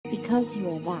Because you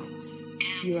are that,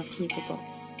 you are capable.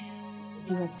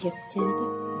 You are gifted,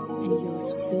 and you are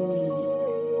so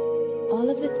unique. All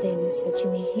of the things that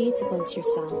you may hate about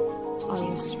yourself are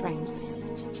your strengths.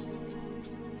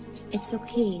 It's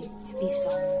okay to be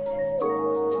soft.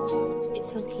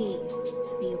 It's okay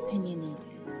to be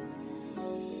opinionated.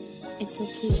 It's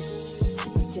okay to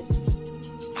be different.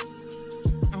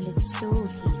 And it's so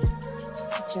okay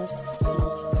to just be.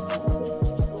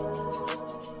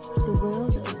 The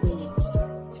world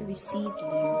awaits to receive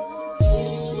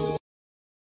you.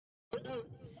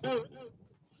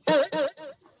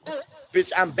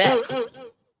 Bitch, I'm back.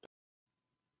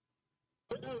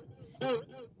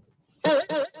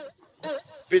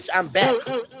 Bitch, I'm back.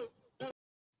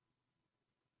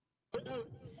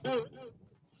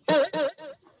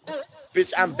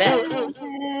 Bitch, I'm back.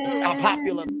 I'm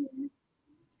popular.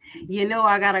 You know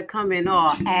I gotta come in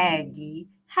all Aggie.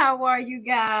 How are you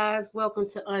guys? Welcome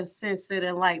to Uncensored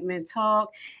Enlightenment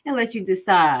Talk and let you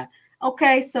decide.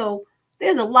 Okay, so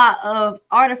there's a lot of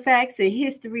artifacts and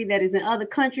history that is in other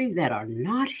countries that are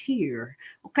not here.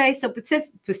 Okay, so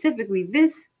specifically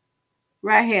this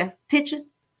right here, picture,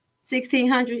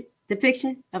 1600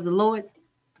 depiction of the Lord's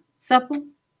Supper.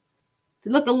 To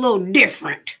look a little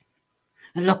different.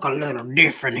 Look a little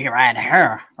different here right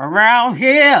here. Around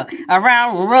here,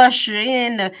 around Russia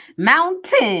in the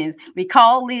mountains, we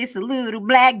call this a little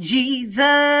black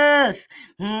Jesus.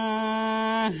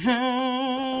 I'm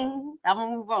gonna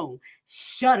move on.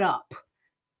 Shut up.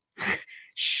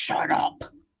 Shut up.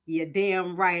 You're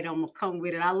damn right. I'm gonna come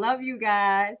with it. I love you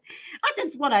guys. I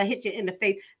just want to hit you in the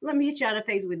face. Let me hit you in the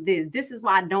face with this. This is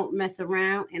why I don't mess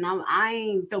around, and I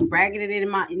ain't don't bragging it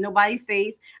in nobody's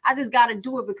face. I just gotta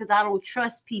do it because I don't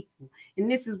trust people,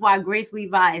 and this is why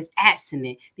GRACELEVI is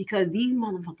abstinent, because these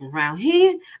motherfuckers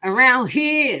around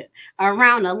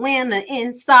Atlanta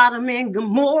in Sodom and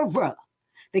Gomorrah,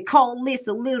 they call this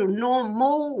a little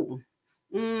normal.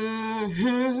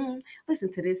 Listen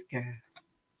to this girl.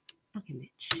 Fucking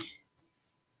bitch.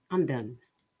 I'm done.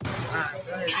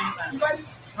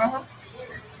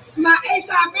 My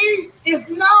HIV is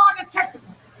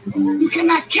non-detectable. You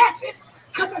cannot catch it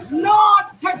because it's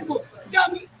non-detectable,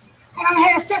 dummy. And I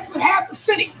had sex with half the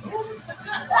city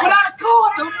without a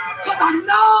condom because I'm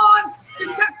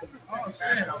non-detectable.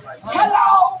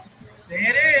 Hello. There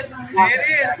it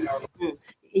is.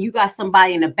 You got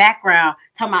somebody in the background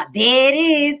talking about, there it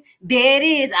is.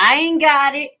 I ain't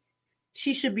got it.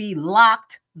 She should be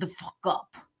locked the fuck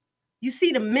up. You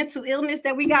see the mental illness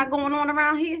that we got going on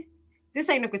around here? This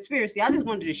ain't a conspiracy. I just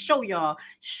wanted to show y'all,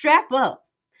 strap up,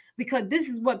 because this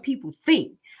is what people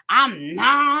think. I'm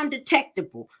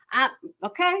non-detectable.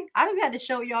 Okay? I just had to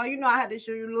show y'all. You know, I had to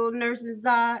show you a little nurse's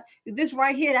side. This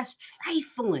right here, that's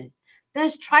trifling.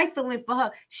 That's trifling for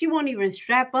her. She won't even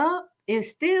strap up and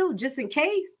still, just in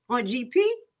case, on GP.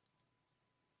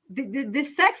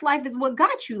 This sex life is what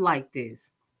got you like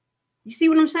this. You see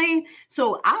what I'm saying?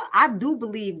 So I do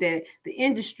believe that the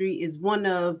industry is one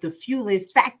of the fueling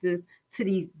factors to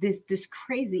this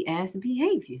crazy ass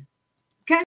behavior.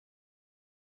 Okay.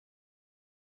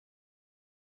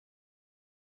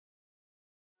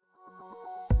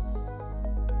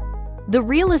 The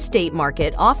real estate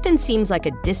market often seems like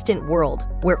a distant world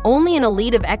where only an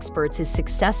elite of experts is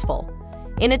successful.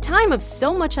 In a time of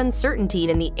so much uncertainty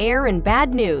in the air and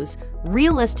bad news,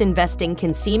 realist investing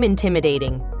can seem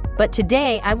intimidating. But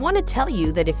today, I want to tell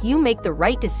you that if you make the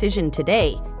right decision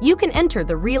today, you can enter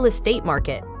the real estate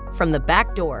market from the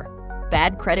back door.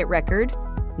 Bad credit record?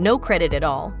 No credit at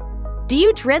all? Do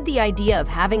you dread the idea of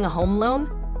having a home loan?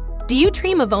 Do you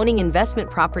dream of owning investment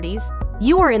properties?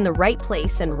 You are in the right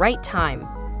place and right time,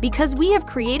 because we have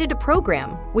created a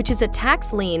program which is a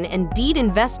tax lien and deed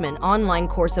investment online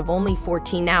course of only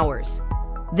 14 hours.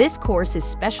 This course is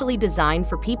specially designed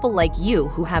for people like you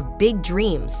who have big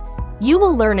dreams. You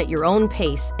will learn at your own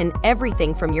pace and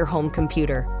everything from your home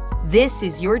computer. This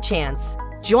is your chance.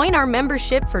 Join our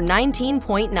membership for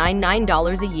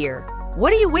 $19.99 a year.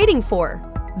 What are you waiting for?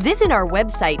 Visit our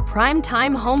website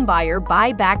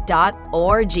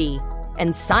primetimehomebuyerBuyback.org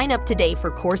and sign up today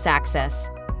for course access.